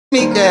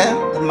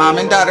Mika, the mom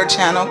and daughter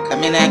channel,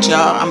 coming at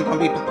y'all. I'm going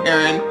to be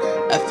preparing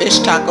a fish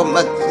taco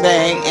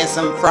mukbang and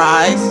some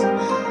fries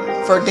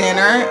for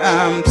dinner.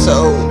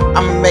 So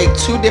I'm going to make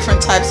two different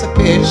types of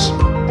fish.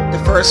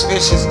 The first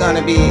fish is going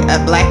to be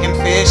a blackened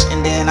fish,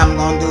 and then I'm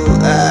going to do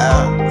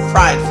a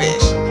fried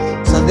fish.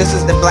 So this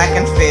is the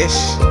blackened fish,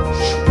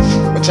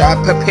 which I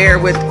prepare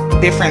with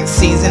different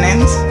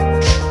seasonings.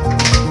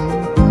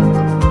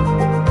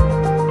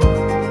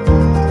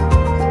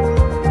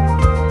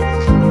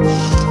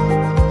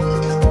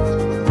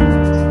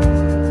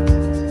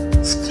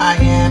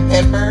 Cayenne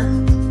pepper,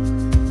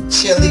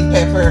 chili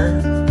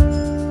pepper,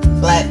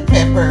 black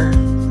pepper,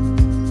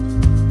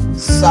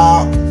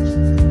 salt,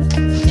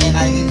 and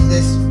I use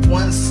this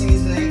one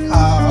seasoning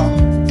called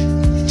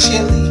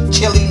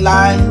chili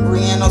lime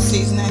Rieno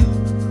seasoning,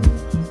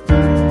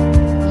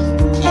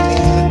 and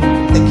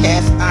then the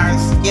cast iron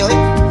skillet.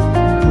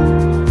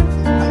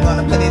 I'm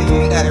gonna put it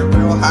in, got it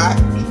real hot.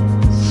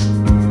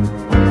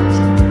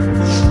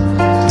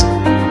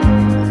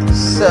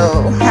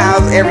 So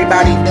how's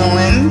everybody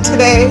doing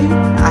today?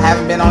 I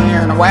haven't been on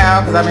here in a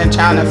while because I've been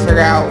trying to figure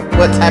out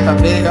what type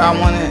of video I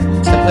wanted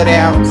to put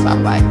out. So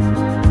I'm like,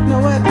 you know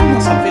what? I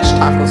want some fish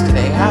tacos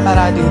today. How about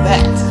I do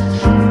that?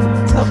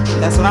 So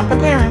that's what I'm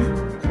preparing.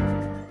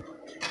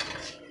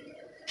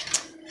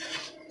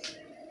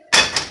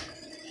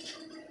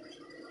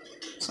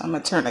 So I'm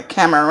going to turn the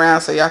camera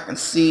around so y'all can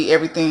see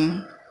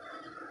everything.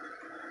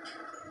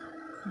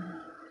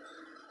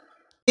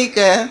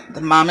 Mika,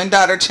 the mom and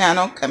daughter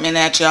channel, coming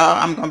at y'all.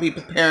 I'm going to be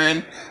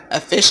preparing a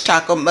fish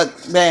taco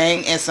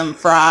mukbang and some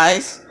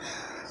fries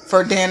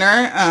for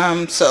dinner.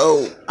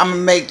 So I'm going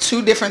to make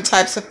two different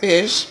types of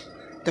fish.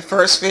 The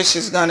first fish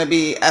is going to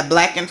be a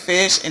blackened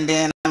fish, and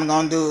then I'm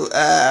going to do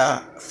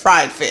a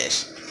fried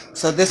fish.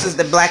 So this is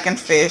the blackened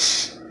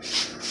fish,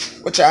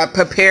 which I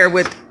prepare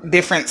with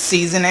different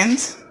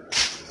seasonings.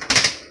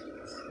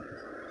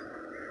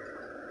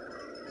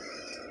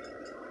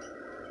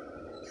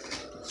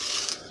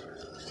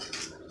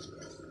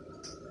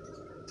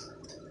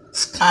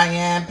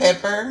 Cayenne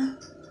pepper,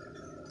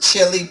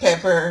 chili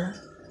pepper,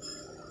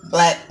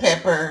 black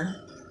pepper,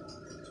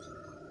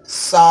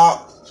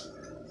 salt,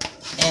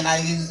 and I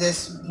use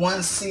this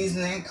one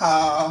seasoning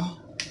called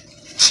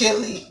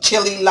chili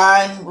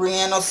lime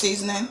Rieno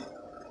seasoning,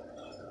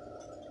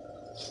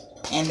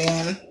 and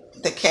then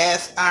the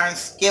cast iron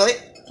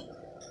skillet.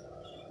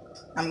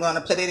 I'm going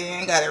to put it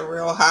in, got it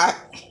real hot.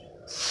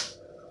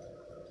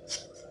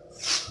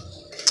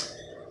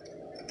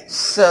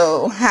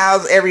 So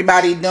how's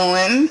everybody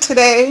doing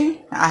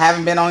today? I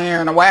haven't been on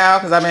here in a while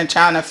because I've been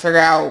trying to figure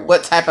out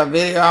what type of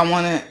video I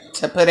wanted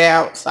to put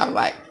out. So I'm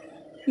like,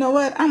 you know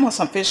what? I want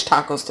some fish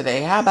tacos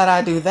today. How about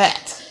I do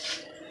that?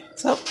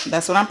 So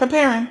that's what I'm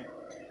preparing.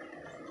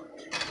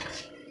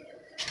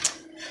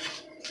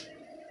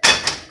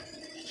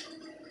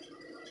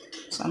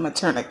 So I'm going to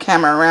turn the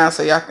camera around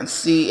so y'all can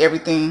see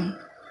everything.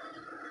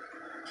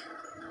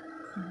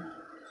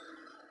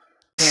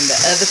 And the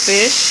other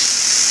fish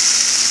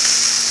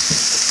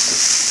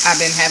I've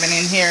been having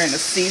in here in the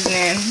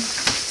seasoning,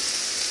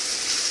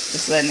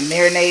 just letting it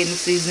marinate in the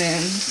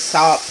seasoning,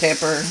 salt,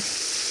 pepper,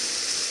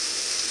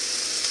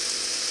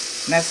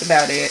 and that's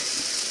about it.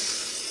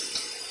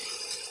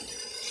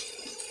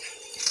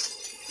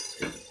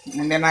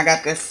 And then I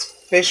got this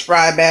fish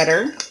fry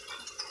batter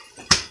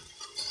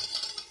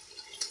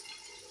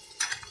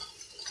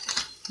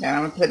that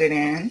I'm gonna put it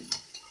in.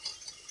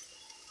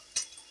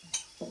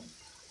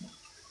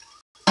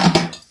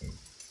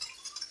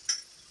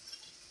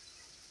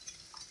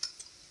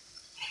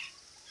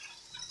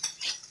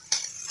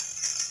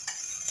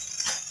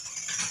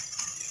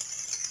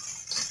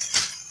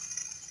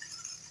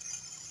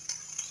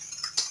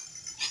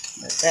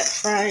 Let that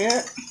fry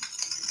up.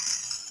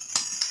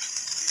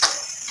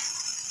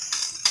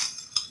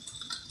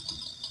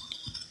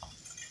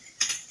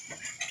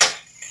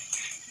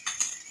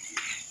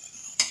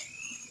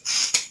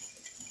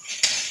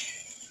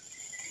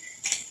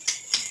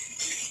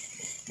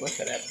 Whip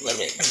it up a little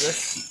bit because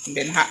it's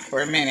been hot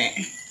for a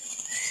minute.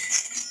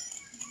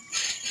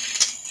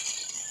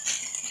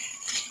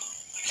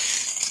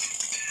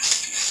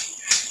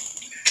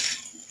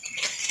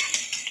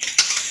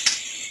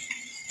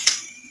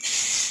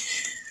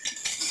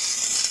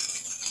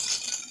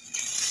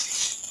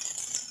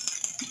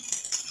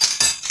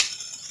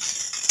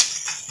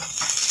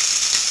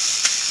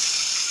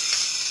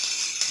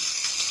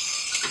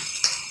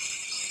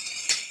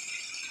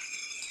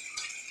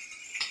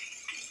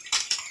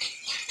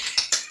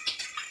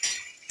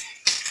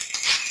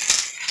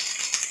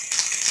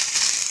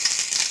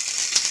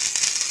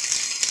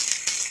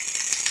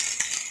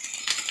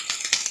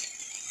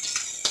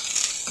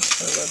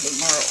 Put a little bit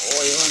more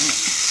oil in it.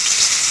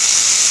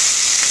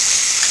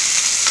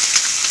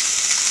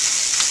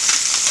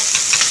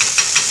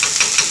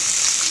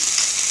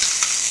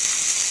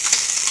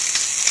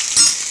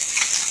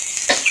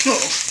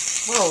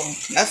 Whoa,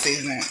 that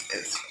seasoning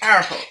is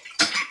powerful.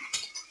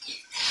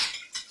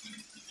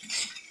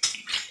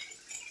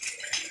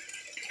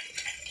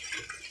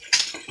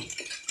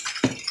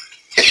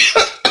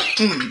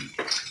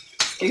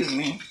 Excuse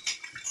me.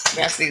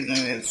 That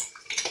seasoning is,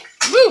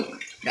 woo,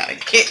 got a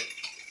kick.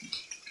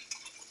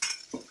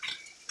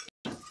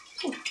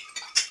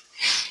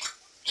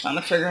 Trying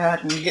to figure out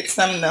how I can get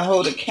something to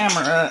hold the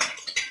camera up.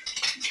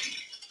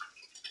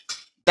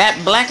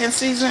 That blackened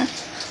season,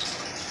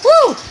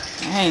 woo,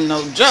 that ain't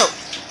no joke.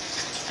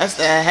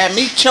 That had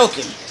me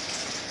choking.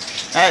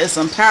 That is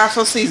some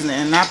powerful seasoning,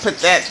 and I put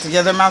that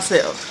together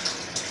myself.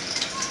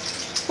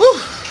 Woo,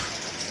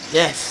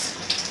 yes.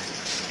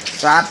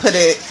 So I put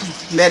it,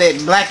 let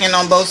it blacken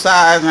on both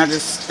sides, and I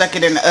just stuck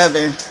it in the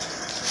oven.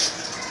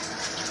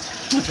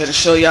 I'm gonna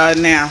show y'all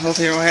now.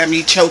 Hopefully it don't have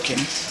me choking.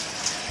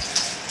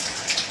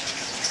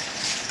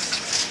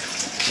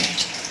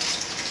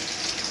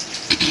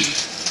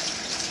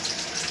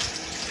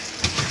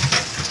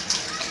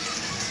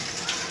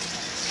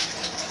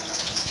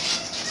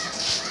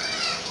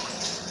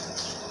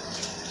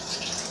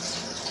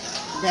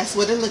 That's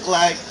what it looked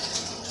like.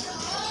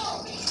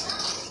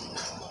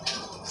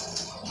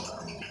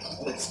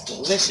 Looks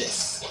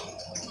delicious.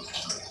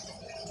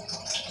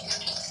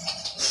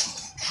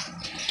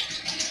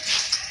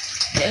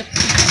 Yep.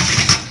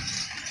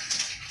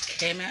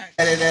 Came out.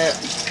 Cut it up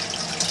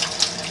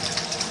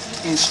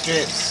in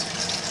strips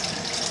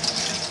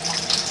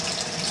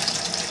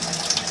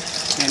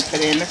and put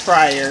it in the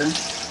fryer.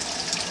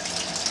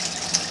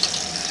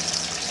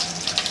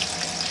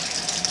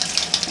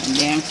 And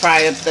then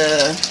fry up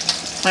the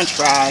French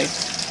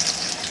fries.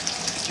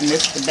 And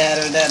this is the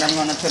batter that I'm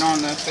going to put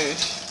on the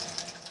fish.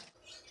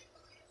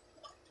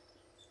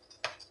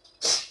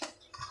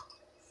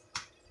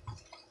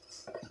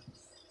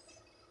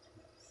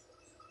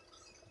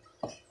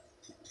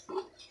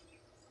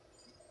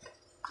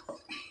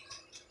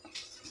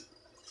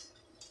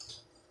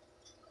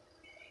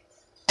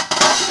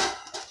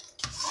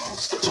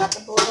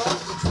 Chopping board up.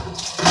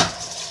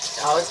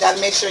 You always got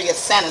to make sure you're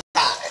sanitized.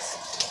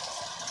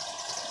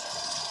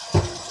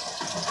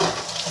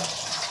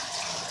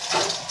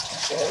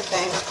 Make sure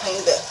everything's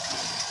cleaned up.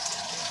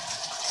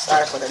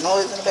 Sorry for the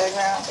noise in the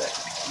background, but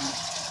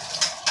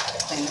got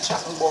to clean the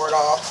chopping board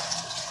off.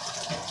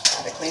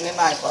 Got to clean the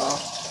knife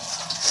off.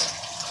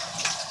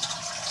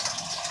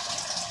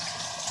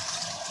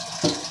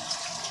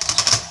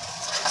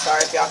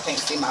 Sorry if y'all can't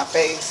see my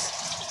face.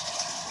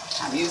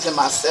 I'm using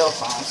my cell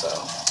phone,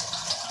 so.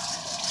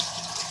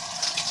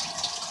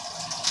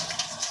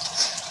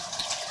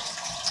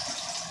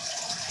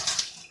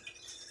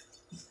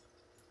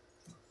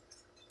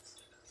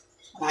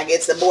 When I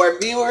get some more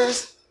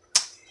viewers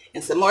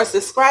and some more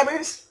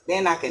subscribers,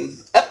 then I can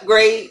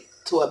upgrade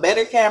to a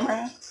better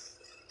camera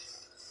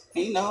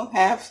and, you know,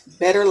 have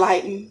better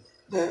lighting.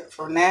 But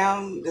for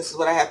now, this is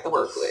what I have to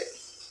work with.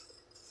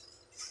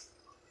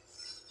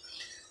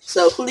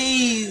 So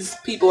please,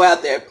 people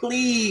out there,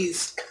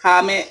 please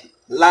comment,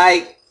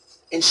 like,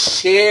 and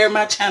share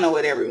my channel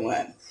with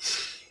everyone.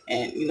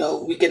 And, you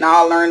know, we can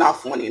all learn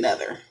off one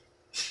another.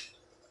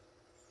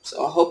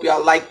 So I hope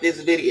y'all like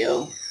this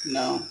video. You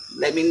know,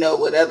 let me know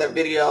what other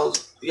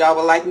videos y'all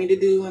would like me to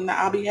do, and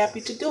I'll be happy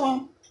to do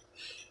them.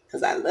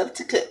 Because I love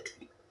to cook.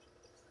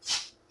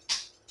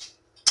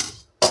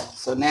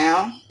 So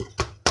now,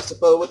 to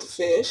go with the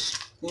fish.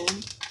 Then,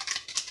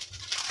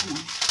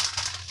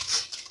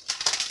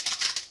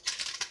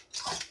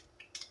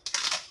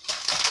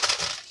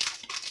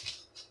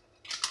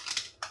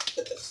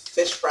 put the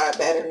fish fry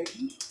batter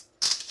in.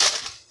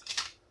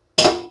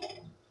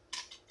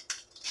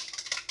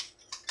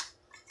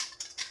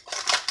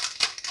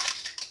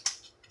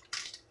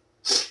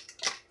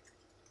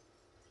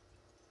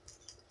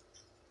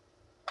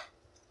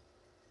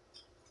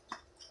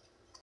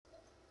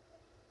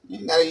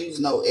 You gotta use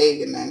no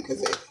egg in them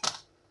because it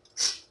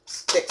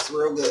sticks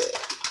real good.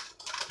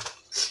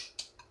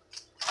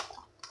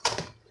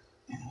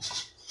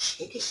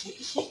 Shake it, shake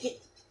it, shake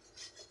it.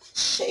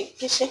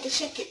 Shake it, shake it,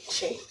 shake it.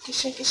 Shake it,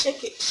 shake it,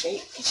 shake it.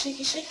 Shake it, shake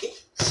it, shake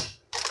it.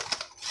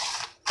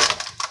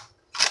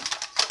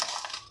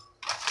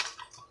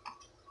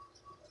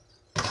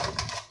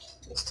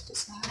 Just to the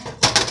side.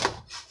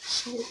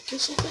 Shake it,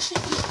 shake it, shake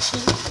it.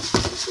 Shake it,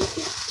 shake it, shake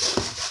it.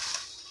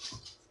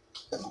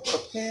 Got my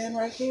little pan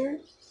right here.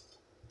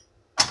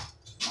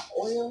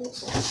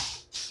 Oils.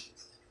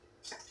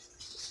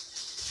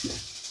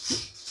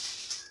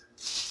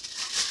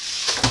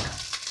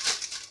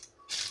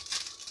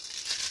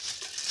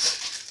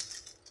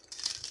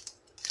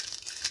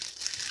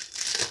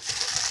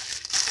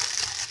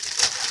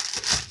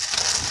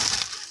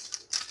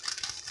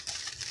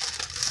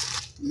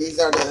 These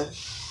are the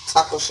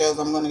taco shells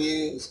I'm going to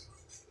use.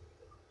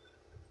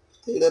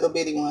 The little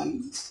bitty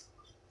ones.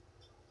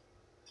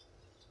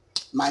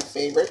 My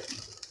favorite.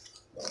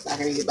 I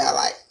can eat about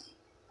like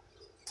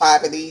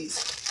 5 of these.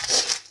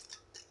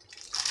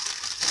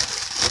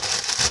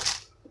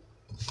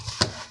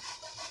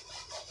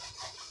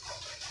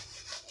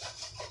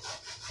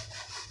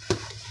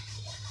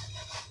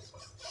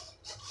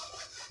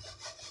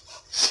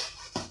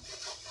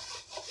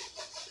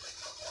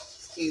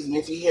 Excuse me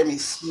if you hear me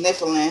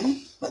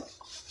sniffling, but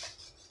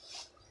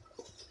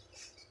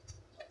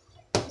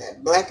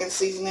that blackened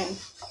seasoning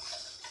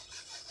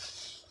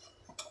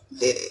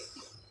did it.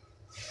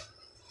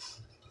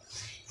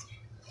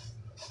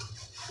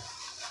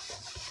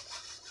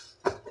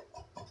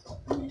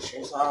 Make sure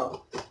it's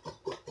all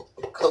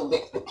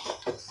coated.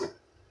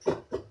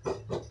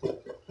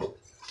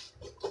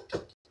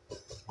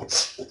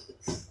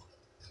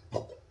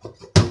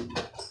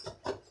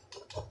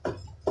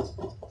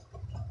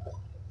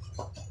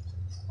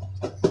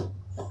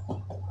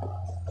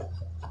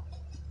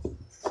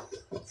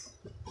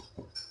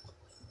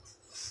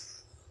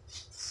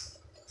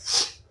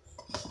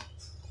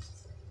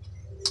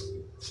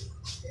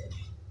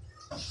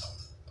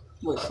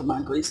 Wait for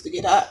my grease to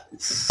get hot.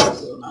 It's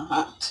still not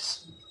hot.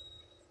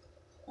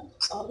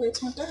 It's all the way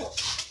turned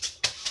out.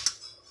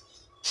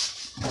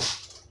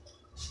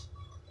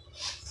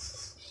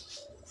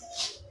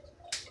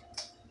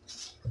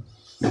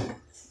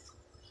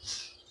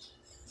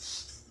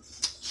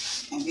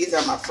 And these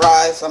are my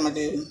fries. So I'm going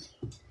to do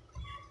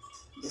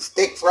the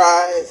stick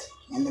fries.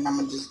 And then I'm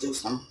going to just do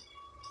some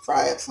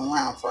round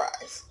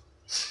fries.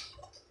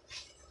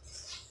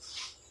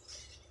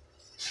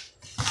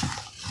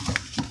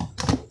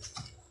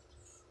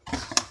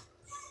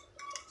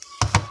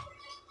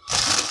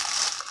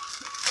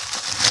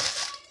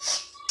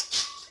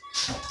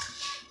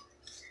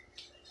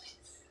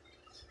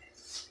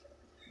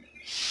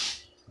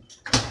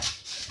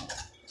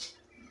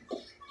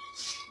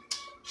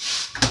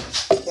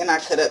 Then I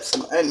cut up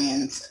some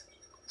onions.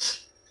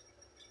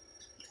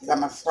 I'm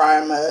going to fry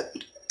them up.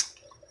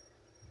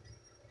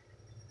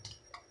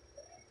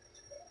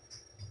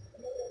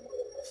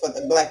 For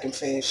the blackened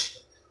fish.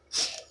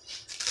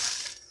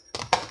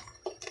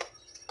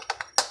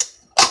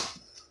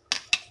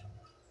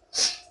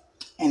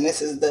 And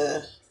this is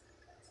the,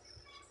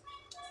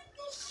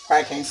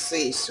 probably can't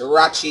see,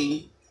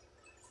 sriracha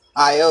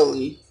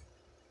aioli.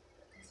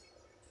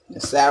 The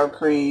sour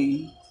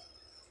cream,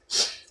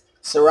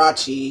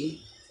 sriracha,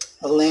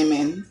 a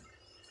lemon,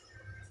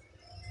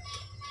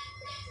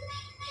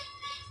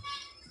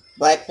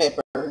 black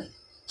pepper,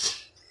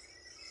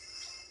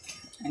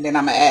 and then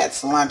I'm going to add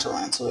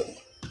cilantro into it.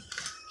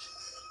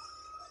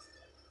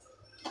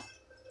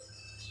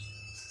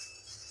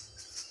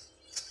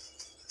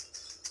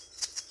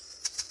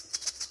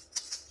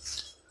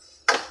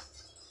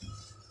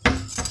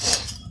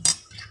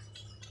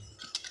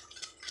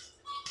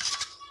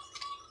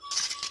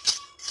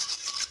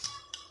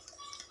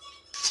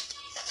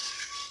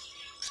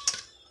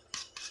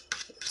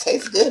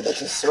 Tastes good, but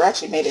the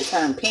sriracha made it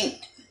turn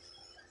pink.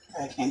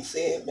 I can't see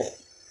it, but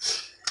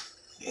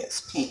yeah,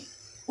 it's pink.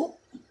 Oop.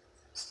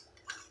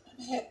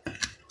 I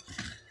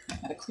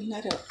gotta clean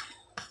that up.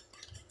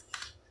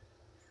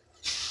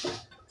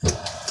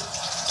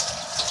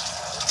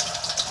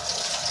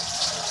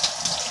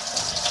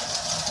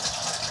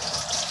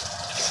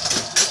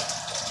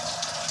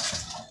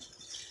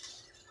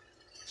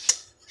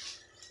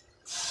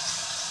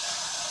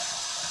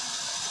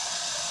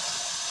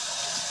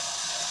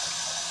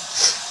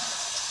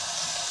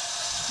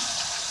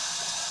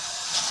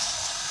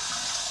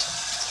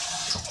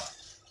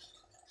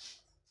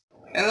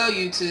 Hello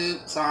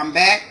YouTube, so I'm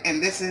back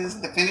and this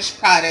is the finished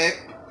product.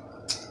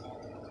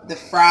 The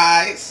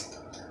fries,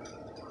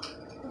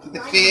 the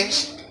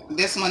fish.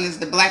 This one is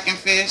the blackened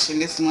fish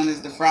and this one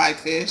is the fried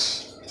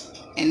fish.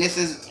 And this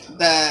is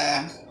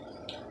the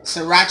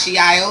sriracha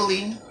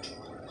aioli.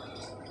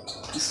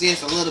 You see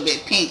it's a little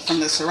bit pink from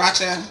the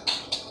sriracha,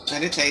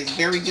 but it tastes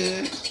very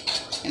good.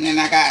 And then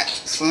I got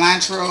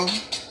cilantro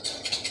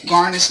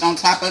garnished on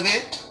top of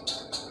it.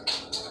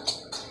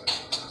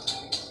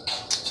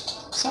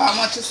 So I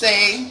want to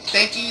say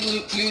thank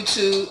you,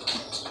 YouTube.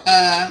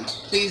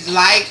 Please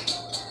like,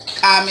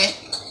 comment,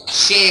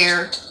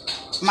 share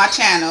my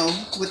channel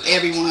with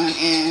everyone,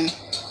 and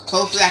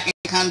hopefully I can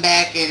come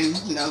back and,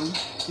 you know,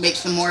 make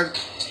some more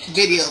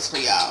videos for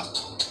y'all.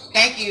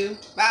 Thank you.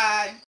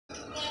 Bye.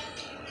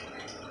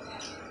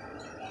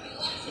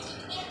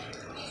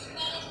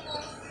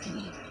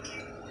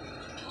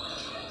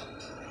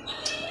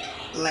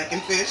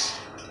 Blackened fish.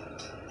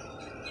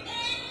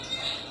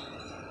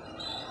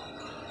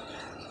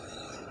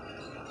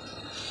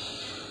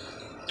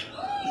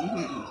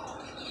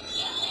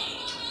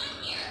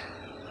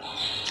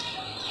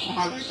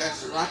 I like that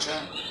sriracha.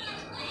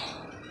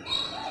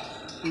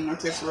 That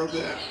tastes real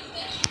good.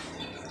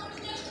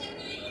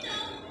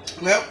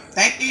 Well,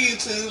 thank you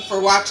YouTube for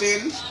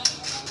watching.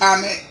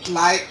 Comment,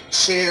 like,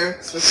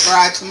 share,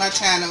 subscribe to my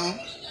channel.